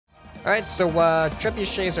Alright, so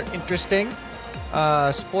trebuchets are interesting.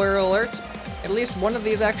 Spoiler alert, at least one of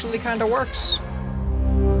these actually kind of works.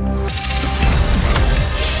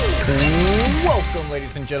 Welcome,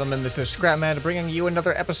 ladies and gentlemen, this is ScrapMan bringing you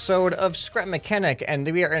another episode of Scrap Mechanic, and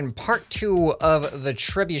we are in part 2 of the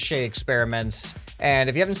trebuchet experiments. And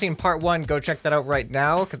if you haven't seen part 1, go check that out right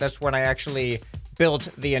now, because that's when I actually built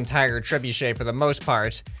the entire trebuchet for the most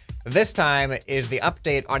part. This time is the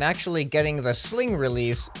update on actually getting the sling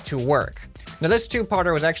release to work. Now, this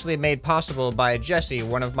two-parter was actually made possible by Jesse,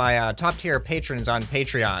 one of my top-tier patrons on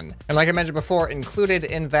Patreon. And like I mentioned before, included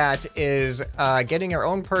in that is getting your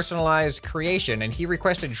own personalized creation. And he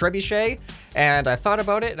requested trebuchet, and I thought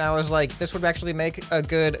about it, and I was like, this would actually make a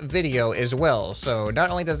good video as well. So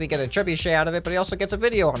not only does he get a trebuchet out of it, but he also gets a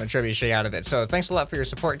video on a trebuchet out of it. So thanks a lot for your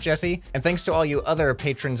support, Jesse. And thanks to all you other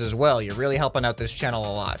patrons as well. You're really helping out this channel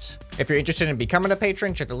a lot. If you're interested in becoming a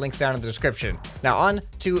patron, check the links down in the description. Now on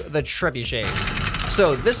to the trebuchets.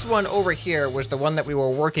 So this one over here was the one that we were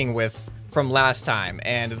working with from last time,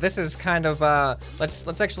 and this is kind of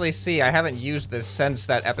let's actually see. I haven't used this since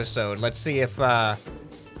that episode. Let's see if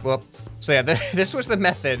well, so yeah, this was the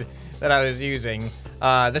method that I was using.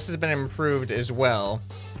 This has been improved as well.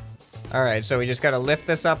 All right, so we just got to lift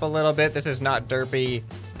this up a little bit. This is not derpy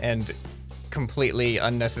and completely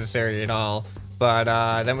unnecessary at all.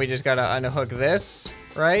 But then we just got to unhook this,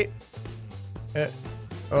 right?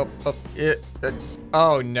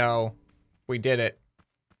 Oh no, we did it.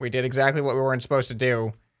 We did exactly what we weren't supposed to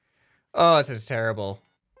do. Oh, this is terrible.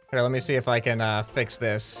 Here, let me see if I can fix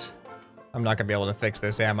this. I'm not gonna be able to fix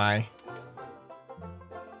this, am I?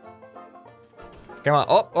 Come on.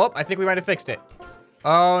 Oh, I think we might have fixed it.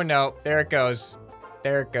 Oh no, there it goes.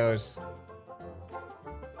 There it goes.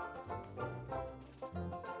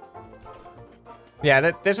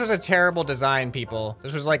 Yeah, this was a terrible design, people.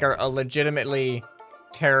 This was like a legitimately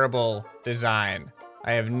terrible design.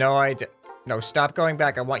 I have no idea. No, stop going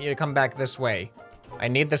back. I want you to come back this way. I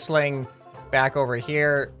need the sling back over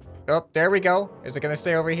here. Oh, there we go. Is it going to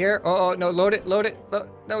stay over here? Oh, no, load it, load it.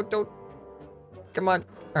 No, don't. Come on.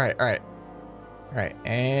 All right, all right. All right,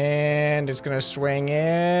 and it's going to swing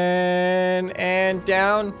in and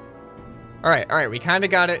down. All right, we kind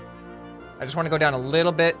of got it. I just want to go down a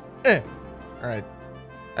little bit. All right,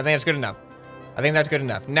 I think that's good enough. I think that's good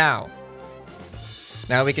enough. Now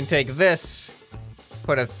we can take this,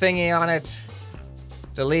 put a thingy on it,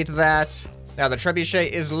 delete that. Now the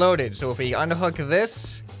trebuchet is loaded, so if we unhook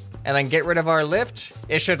this and then get rid of our lift,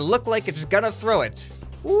 it should look like it's gonna throw it.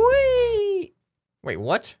 Whee! Wait,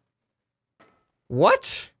 what?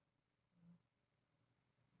 What?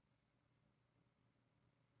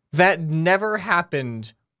 That never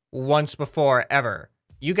happened once before, ever.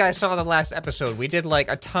 You guys saw the last episode. We did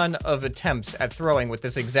like a ton of attempts at throwing with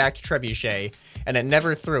this exact trebuchet, and it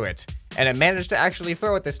never threw it. And it managed to actually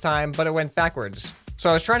throw it this time, but it went backwards.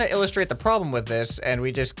 So I was trying to illustrate the problem with this, and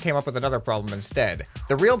we just came up with another problem instead.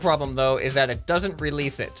 The real problem, though, is that it doesn't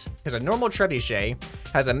release it. Because a normal trebuchet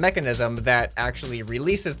has a mechanism that actually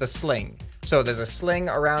releases the sling. So there's a sling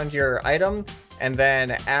around your item, and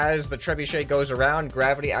then as the trebuchet goes around,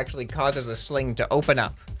 gravity actually causes the sling to open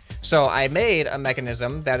up. So I made a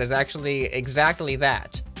mechanism that is actually exactly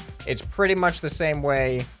that. It's pretty much the same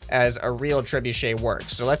way as a real trebuchet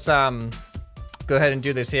works. So let's go ahead and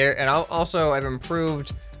do this here. And I've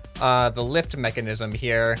improved the lift mechanism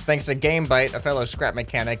here. Thanks to GameBite, a fellow scrap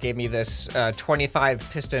mechanic, gave me this 25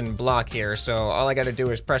 piston block here. So all I got to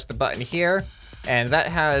do is press the button here, and that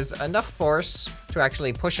has enough force to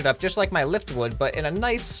actually push it up just like my lift would, but in a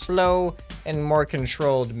nice, slow, and more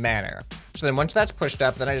controlled manner. So then once that's pushed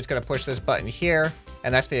up, then I just gotta push this button here,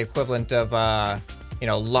 and that's the equivalent of, you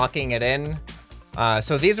know, locking it in.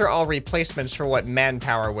 So these are all replacements for what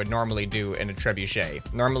manpower would normally do in a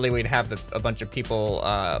trebuchet. Normally we'd have a bunch of people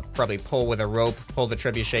probably pull with a rope, pull the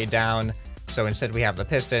trebuchet down. So instead we have the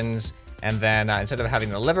pistons, and then instead of having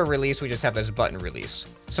the lever release, we just have this button release.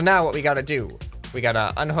 So now what we gotta do, we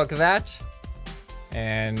gotta unhook that,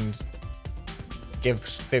 and give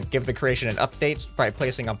the creation an update by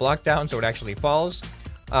placing a block down so it actually falls.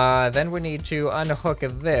 Then we need to unhook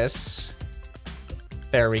this.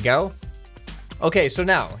 There we go. Okay, so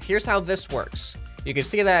now, here's how this works. You can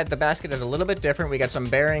see that the basket is a little bit different. We got some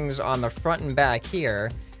bearings on the front and back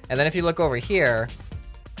here. And then if you look over here,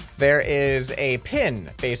 there is a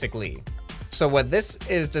pin, basically. So what this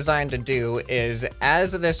is designed to do is,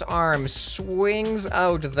 as this arm swings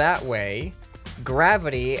out that way,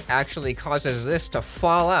 gravity actually causes this to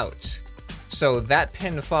fall out. So that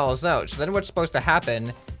pin falls out. So then what's supposed to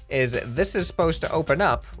happen is this is supposed to open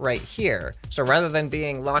up right here. So rather than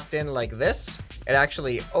being locked in like this, it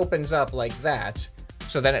actually opens up like that.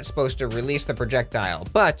 so then it's supposed to release the projectile.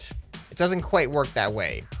 But it doesn't quite work that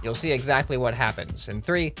way. You'll see exactly what happens. In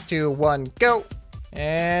 3, 2, 1, go!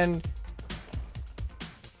 And...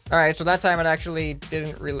 Alright, so that time it actually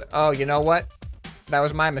didn't really... Oh, you know what? That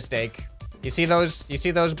was my mistake. You see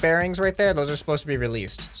those bearings right there? Those are supposed to be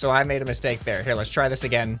released. So I made a mistake there. Here, let's try this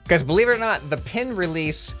again. Because believe it or not, the pin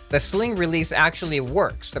release, the sling release actually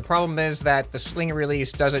works. The problem is that the sling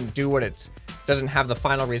release doesn't do what it's... doesn't have the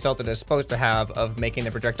final result that it's supposed to have of making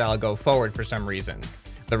the projectile go forward for some reason.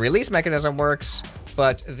 The release mechanism works,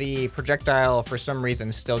 but the projectile for some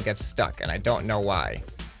reason still gets stuck, and I don't know why.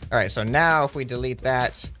 All right, so now if we delete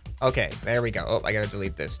that... Okay, there we go. Oh, I gotta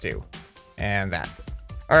delete this too. And that.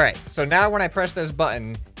 All right, so now when I press this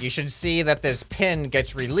button, you should see that this pin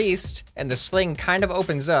gets released and the sling kind of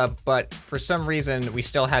opens up, but for some reason, we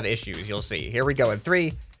still have issues, you'll see. Here we go in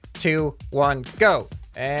 3, 2, 1, go.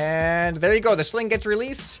 And there you go, the sling gets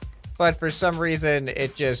released, but for some reason,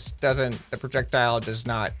 it just doesn't, the projectile does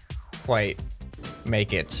not quite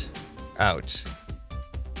make it out.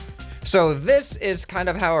 So this is kind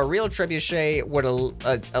of how a real trebuchet would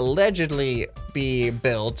allegedly be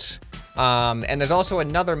built. And there's also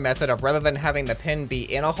another method of, rather than having the pin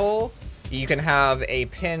be in a hole, you can have a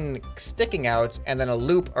pin sticking out and then a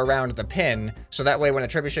loop around the pin. So that way when a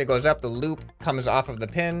trebuchet goes up, the loop comes off of the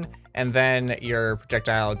pin and then your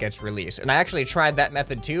projectile gets released. And I actually tried that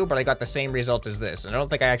method too, but I got the same result as this. And I don't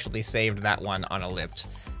think I actually saved that one on a lift.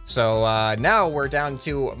 So now we're down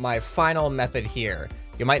to my final method here.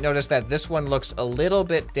 You might notice that this one looks a little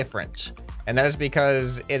bit different. And that is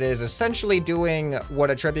because it is essentially doing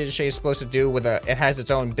what a trebuchet is supposed to do with it has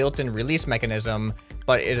its own built-in release mechanism,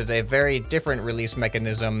 but it is a very different release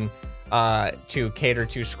mechanism to cater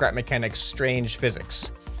to Scrap Mechanics' strange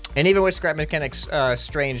physics. And even with Scrap Mechanics'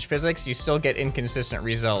 strange physics, you still get inconsistent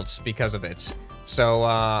results because of it. So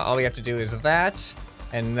all we have to do is that,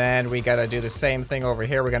 and then we gotta do the same thing over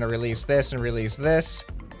here. We're gonna release this and release this.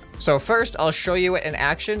 So first, I'll show you it in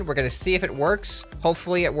action. We're going to see if it works.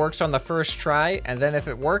 Hopefully it works on the first try. And then if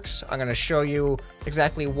it works, I'm going to show you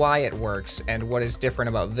exactly why it works and what is different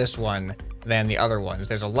about this one than the other ones.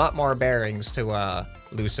 There's a lot more bearings to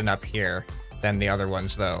loosen up here than the other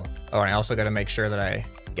ones, though. Oh, and I also got to make sure that I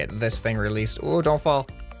get this thing released. Oh, don't fall.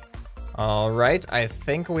 All right, I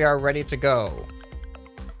think we are ready to go.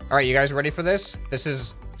 All right, you guys ready for this? This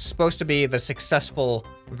is supposed to be the successful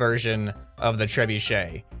version of the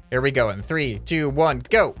trebuchet. Here we go in 3, 2, 1,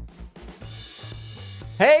 go!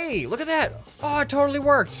 Hey, look at that! Oh, it totally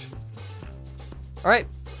worked! Alright.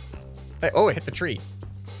 Oh, it hit the tree.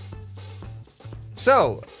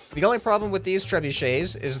 So, the only problem with these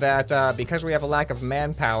trebuchets is that because we have a lack of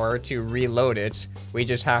manpower to reload it, we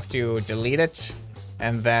just have to delete it,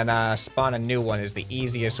 and then spawn a new one is the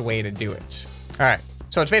easiest way to do it. Alright.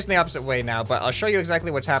 So it's facing the opposite way now, but I'll show you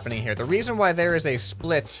exactly what's happening here. The reason why there is a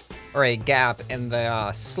split or a gap in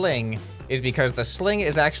the sling is because the sling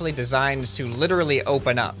is actually designed to literally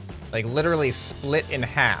open up, like literally split in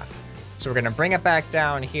half. So we're gonna bring it back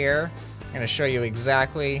down here. I'm gonna show you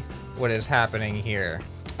exactly what is happening here.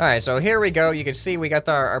 All right, so here we go. You can see we got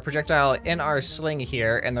our projectile in our sling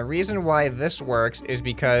here, and the reason why this works is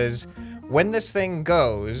because when this thing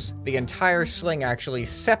goes, the entire sling actually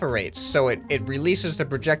separates, so it releases the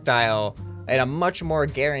projectile in a much more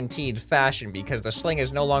guaranteed fashion because the sling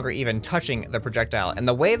is no longer even touching the projectile. And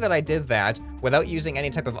the way that I did that, without using any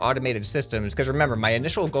type of automated systems, because remember, my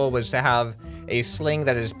initial goal was to have a sling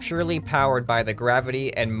that is purely powered by the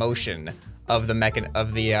gravity and motion of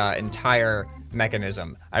the entire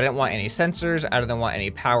mechanism. I didn't want any sensors, I didn't want any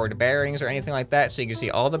powered bearings or anything like that, so you can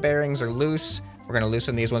see all the bearings are loose. We're going to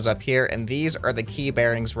loosen these ones up here, and these are the key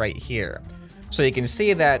bearings right here. So you can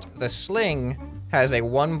see that the sling has a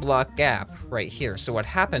 1-block gap right here. So what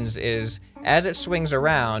happens is, as it swings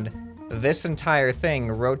around, this entire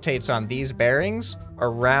thing rotates on these bearings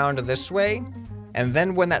around this way, and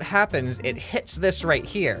then when that happens, it hits this right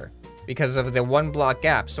here because of the 1-block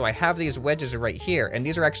gap. So I have these wedges right here, and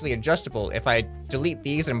these are actually adjustable. If I delete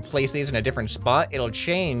these and place these in a different spot, it'll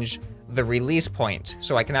change the release point,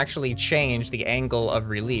 so I can actually change the angle of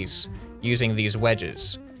release using these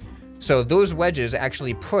wedges. So those wedges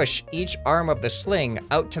actually push each arm of the sling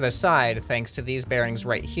out to the side thanks to these bearings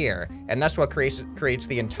right here, and that's what creates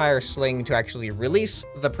the entire sling to actually release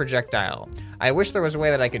the projectile. I wish there was a way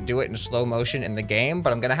that I could do it in slow motion in the game,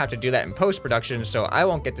 but I'm gonna have to do that in post-production, so I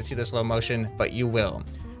won't get to see the slow motion, but you will.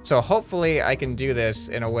 So hopefully I can do this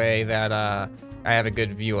in a way that I have a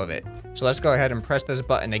good view of it. So let's go ahead and press this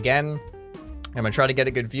button again. I'm gonna try to get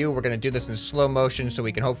a good view. We're gonna do this in slow motion so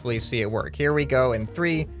we can hopefully see it work. Here we go in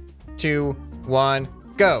 3, 2, 1,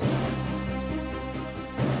 go.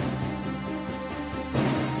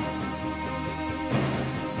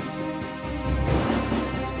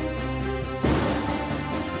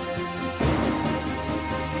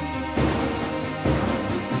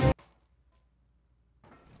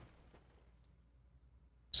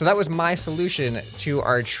 So that was my solution to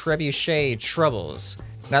our trebuchet troubles.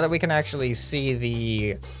 Now that we can actually see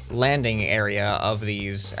the landing area of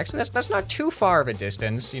these, actually that's not too far of a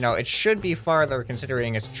distance. You know, it should be farther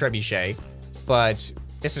considering it's a trebuchet, but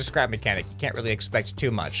this is Scrap Mechanic. You can't really expect too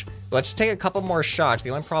much. Let's take a couple more shots. The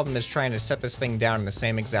only problem is trying to set this thing down in the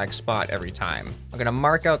same exact spot every time. I'm gonna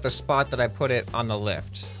mark out the spot that I put it on the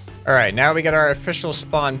lift. All right, now we got our official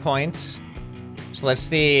spawn point. So let's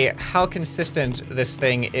see how consistent this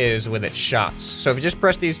thing is with its shots. So if you just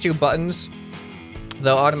press these two buttons,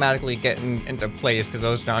 they'll automatically get into place because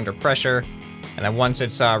those are under pressure. And then once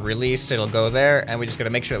it's released, it'll go there. And we just gotta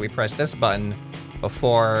make sure that we press this button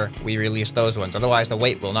before we release those ones. Otherwise, the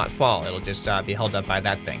weight will not fall. It'll just be held up by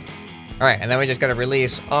that thing. All right, and then we just gotta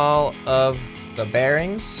release all of the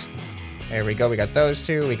bearings. There we go, we got those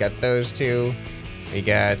two, we got those two. We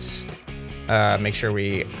got, make sure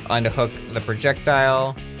we unhook the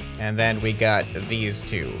projectile. And then we got these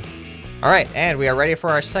two. All right, and we are ready for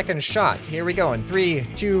our second shot. Here we go in 3,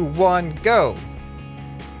 2, 1, go.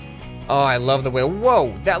 Oh, I love the way,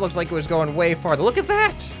 whoa, that looked like it was going way farther. Look at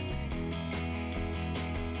that.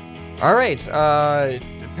 All right,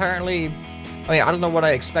 apparently, I mean, I don't know what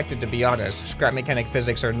I expected, to be honest. Scrap mechanic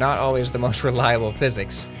physics are not always the most reliable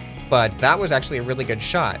physics, but that was actually a really good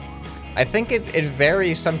shot. I think it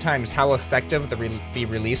varies sometimes how effective the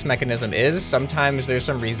release mechanism is. Sometimes there's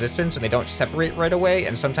some resistance and they don't separate right away,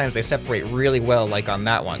 and sometimes they separate really well, like on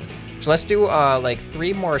that one. So let's do like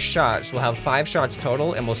 3 more shots. We'll have 5 shots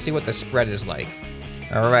total, and we'll see what the spread is like.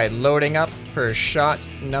 All right, loading up for shot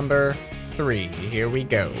number 3. Here we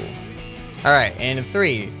go. All right, in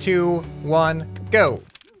 3, 2, 1, go.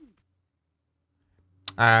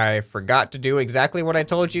 I forgot to do exactly what I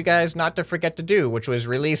told you guys not to forget to do, which was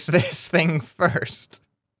release this thing first.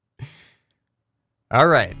 All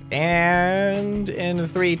right, and in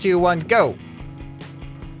 3, 2, 1, go.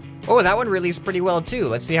 Oh, that one released pretty well too.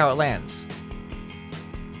 Let's see how it lands.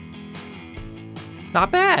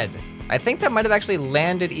 Not bad. I think that might have actually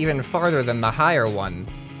landed even farther than the higher one.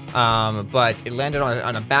 But it landed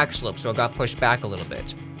on a back slope, so it got pushed back a little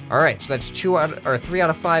bit. All right, so that's 3 out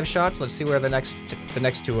of 5 shots. Let's see where the next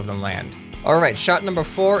 2 of them land. All right, shot number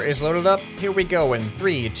 4 is loaded up. Here we go in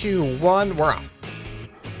 3, 2, 1, we're off.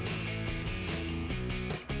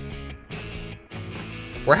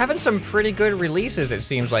 We're having some pretty good releases, it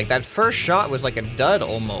seems like. That first shot was like a dud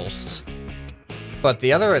almost. But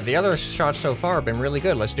the other shots so far have been really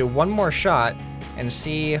good. Let's do one more shot and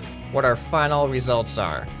see what our final results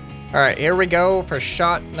are. All right, here we go for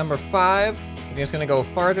shot number 5. I think it's gonna go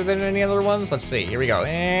farther than any other ones. Let's see, here we go,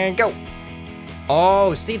 and go.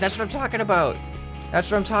 Oh, see, that's what I'm talking about. That's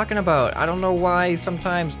what I'm talking about. I don't know why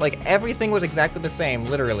sometimes, like, everything was exactly the same,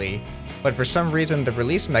 literally. But for some reason, the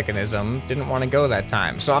release mechanism didn't want to go that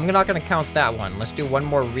time. So I'm not gonna count that one. Let's do one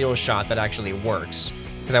more real shot that actually works,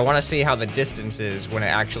 because I wanna see how the distance is when it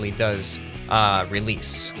actually does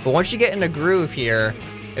release. But once you get in a groove here,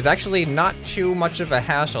 it's actually not too much of a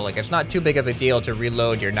hassle. Like, it's not too big of a deal to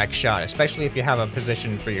reload your next shot, especially if you have a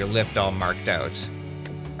position for your lift all marked out.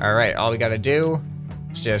 All right, all we gotta do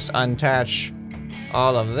is just unattach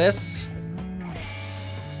all of this,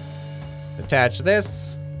 attach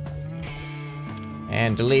this,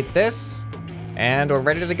 and delete this, and we're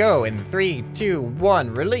ready to go in 3, 2, 1,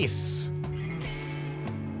 release.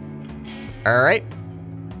 All right.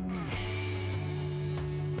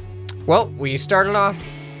 Well, we started off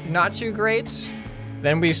not too great,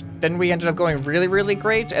 then we ended up going really, really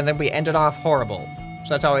great, and then we ended off horrible.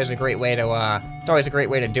 So that's always a great way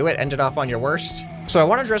to do it. End it off on your worst. So I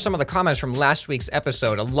want to address some of the comments from last week's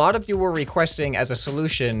episode. A lot of you were requesting as a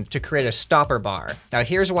solution to create a stopper bar. Now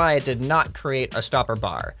here's why I did not create a stopper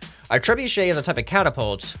bar. A trebuchet is a type of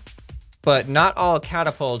catapult, but not all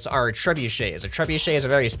catapults are trebuchets. A trebuchet is a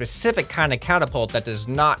very specific kind of catapult that does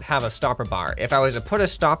not have a stopper bar. If I was to put a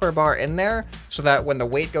stopper bar in there so that when the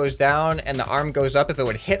weight goes down and the arm goes up, if it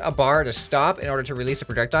would hit a bar to stop in order to release a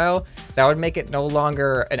projectile, that would make it no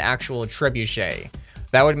longer an actual trebuchet.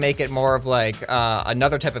 That would make it more of like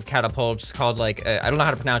another type of catapult called like, I don't know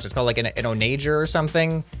how to pronounce it, it's called like an onager or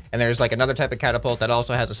something. And there's like another type of catapult that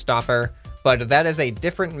also has a stopper. But that is a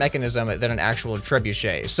different mechanism than an actual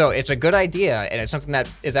trebuchet. So it's a good idea, and it's something that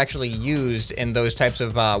is actually used in those types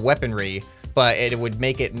of weaponry, but it would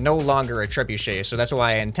make it no longer a trebuchet. So that's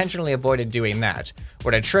why I intentionally avoided doing that.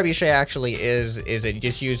 What a trebuchet actually is it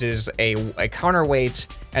just uses a counterweight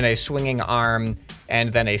and a swinging arm,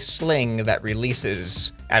 and then a sling that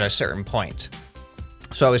releases at a certain point.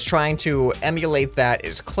 So I was trying to emulate that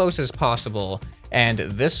as close as possible, and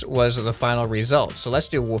this was the final result. So let's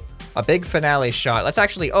do A big finale shot. Let's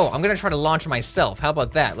actually, oh, I'm gonna try to launch myself. How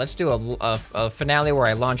about that? Let's do a finale where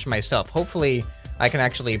I launch myself. Hopefully, I can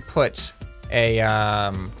actually put a,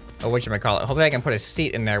 whatchamacallit. Hopefully I can put a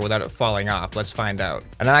seat in there without it falling off. Let's find out.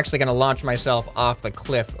 And I'm actually gonna launch myself off the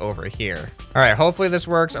cliff over here. All right, hopefully this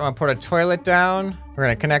works. I'm gonna put a toilet down. We're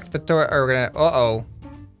gonna connect the toilet, or we're gonna, uh-oh.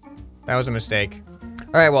 That was a mistake.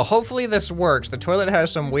 All right, well, hopefully this works. The toilet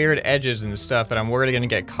has some weird edges and stuff that I'm worried gonna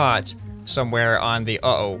get caught somewhere on the,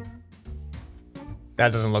 uh-oh.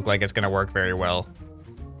 That doesn't look like it's gonna work very well.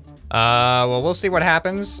 Well, we'll see what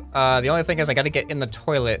happens. The only thing is I gotta get in the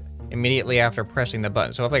toilet immediately after pressing the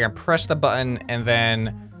button. So if I can press the button and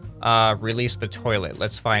then release the toilet,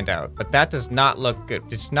 let's find out. But that does not look good.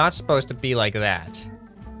 It's not supposed to be like that.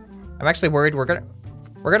 I'm actually worried we're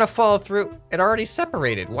gonna fall through. It already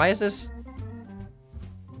separated. Why is this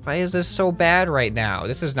so bad right now?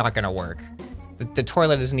 This is not gonna work. The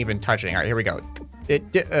toilet isn't even touching. All right, here we go.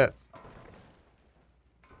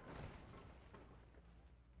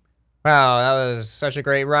 Wow, that was such a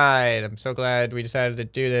great ride. I'm so glad we decided to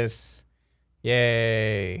do this.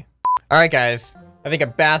 Yay. All right, guys. I think a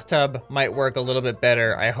bathtub might work a little bit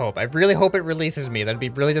better, I hope. I really hope it releases me. That'd be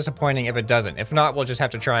really disappointing if it doesn't. If not, we'll just have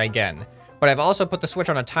to try again. But I've also put the switch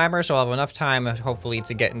on a timer, so I'll have enough time, hopefully,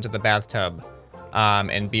 to get into the bathtub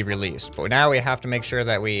and be released. But now we have to make sure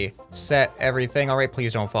that we set everything. All right,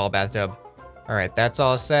 please don't fall, bathtub. All right, that's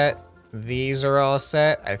all set. These are all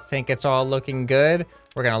set. I think it's all looking good.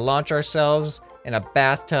 We're gonna launch ourselves in a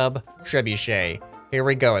bathtub trebuchet. Here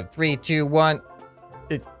we go. In 3, 2, 1.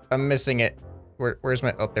 I'm missing it. Where's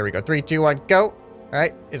my... Oh, there we go. 3, 2, 1, go. All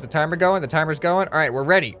right. Is the timer going? The timer's going. All right, we're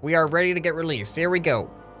ready. We are ready to get released. Here we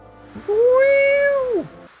go. Woo!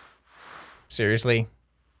 Seriously?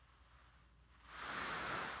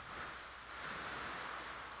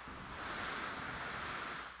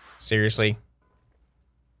 Seriously?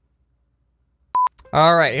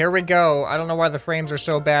 All right, here we go. I don't know why the frames are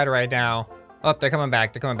so bad right now. Oh, they're coming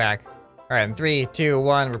back. They're coming back. All right, in 3, 2,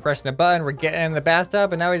 1, we're pressing the button. We're getting in the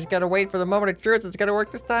bathtub, and now we just gotta wait for the moment of truth. It's gonna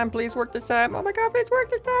work this time. Please work this time. Oh my God, please work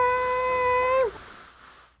this time.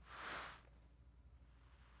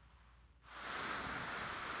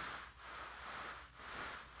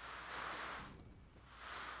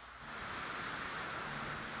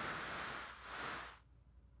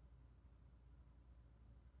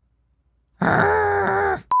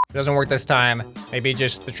 It doesn't work this time. Maybe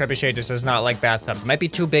just the trebuchet just does not like bathtubs. It might be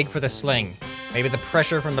too big for the sling. Maybe the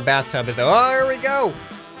pressure from the bathtub is... Oh, here we go!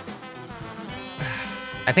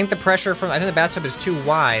 I think the bathtub is too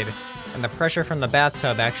wide, and the pressure from the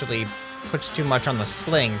bathtub actually puts too much on the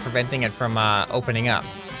sling, preventing it from opening up.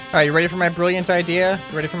 All right, you ready for my brilliant idea?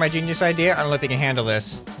 You ready for my genius idea? I don't know if you can handle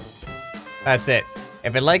this. That's it.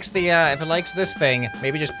 If it likes this thing,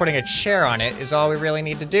 maybe just putting a chair on it is all we really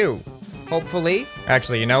need to do. Hopefully.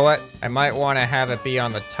 Actually, you know what? I might want to have it be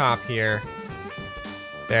on the top here.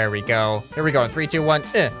 There we go. Here we go. 3, 2, 1.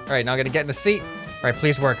 All right, now I'm gonna get in the seat. All right,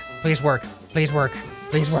 please work. Please work. Please work.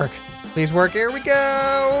 Please work. Please work. Here we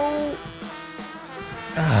go.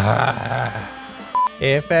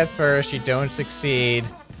 If at first you don't succeed,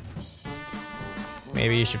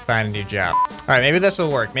 maybe you should find a new job. All right, maybe this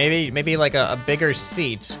will work. Maybe like a bigger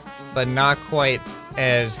seat, but not quite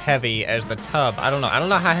as heavy as the tub. I don't know. I don't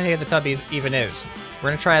know how heavy the tub even is.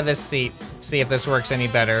 We're gonna try this seat, see if this works any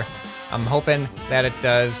better. I'm hoping that it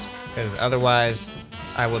does, because otherwise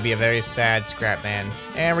I will be a very sad ScrapMan.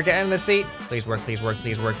 And we're getting in the seat. Please work, please work,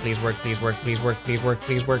 please work, please work, please work, please work, please work,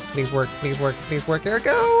 please work, please work, please work, please work. Here it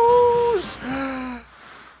goes!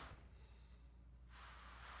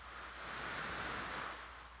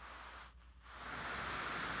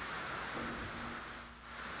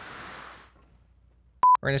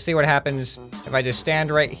 We're gonna see what happens if I just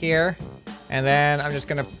stand right here, and then I'm just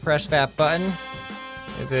gonna press that button.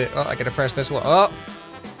 Is it? Oh, I gotta press this one. Oh!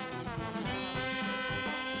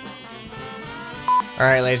 All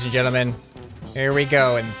right, ladies and gentlemen, here we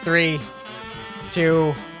go. In 3,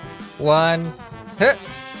 2, 1. Huh.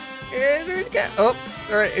 Oh,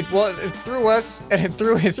 all right. It threw us, and it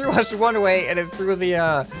threw us one way, and it threw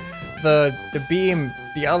the beam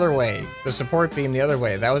the other way, the support beam the other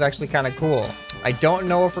way. That was actually kind of cool. I don't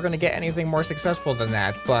know if we're gonna get anything more successful than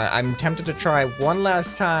that, but I'm tempted to try one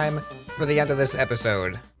last time for the end of this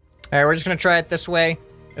episode. All right, we're just gonna try it this way.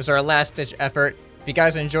 This is our last-ditch effort. If you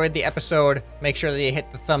guys enjoyed the episode, make sure that you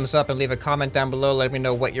hit the thumbs up and leave a comment down below. Let me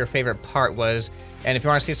know what your favorite part was. And if you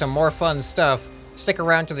want to see some more fun stuff, stick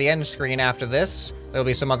around to the end screen after this. There'll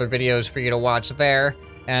be some other videos for you to watch there.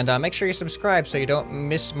 And make sure you subscribe so you don't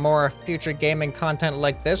miss more future gaming content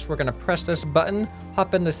like this. We're gonna press this button,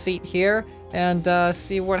 hop in the seat here, and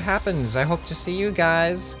see what happens. I hope to see you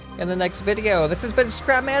guys in the next video. This has been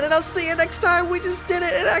ScrapMan, and I'll see you next time. We just did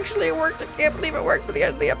it. It actually worked. I can't believe it worked for the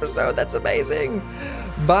end of the episode. That's amazing.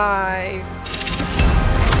 Bye.